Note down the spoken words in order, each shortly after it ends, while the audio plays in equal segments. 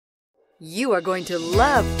You are going to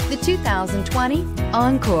love the 2020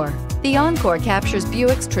 Encore. The Encore captures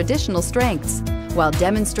Buick's traditional strengths while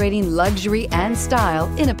demonstrating luxury and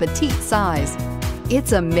style in a petite size.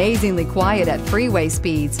 It's amazingly quiet at freeway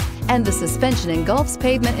speeds, and the suspension engulfs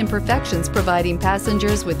pavement imperfections, providing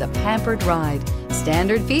passengers with a pampered ride.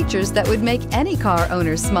 Standard features that would make any car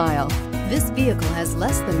owner smile. This vehicle has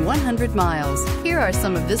less than 100 miles. Here are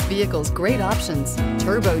some of this vehicle's great options: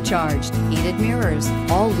 turbocharged, heated mirrors,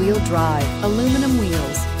 all-wheel drive, aluminum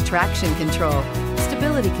wheels, traction control,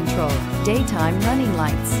 stability control, daytime running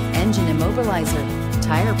lights, engine immobilizer,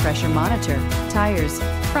 tire pressure monitor, tires,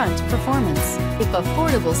 front performance. If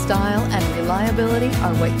affordable style and reliability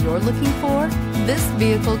are what you're looking for, this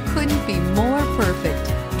vehicle couldn't be more perfect.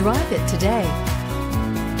 Drive it today.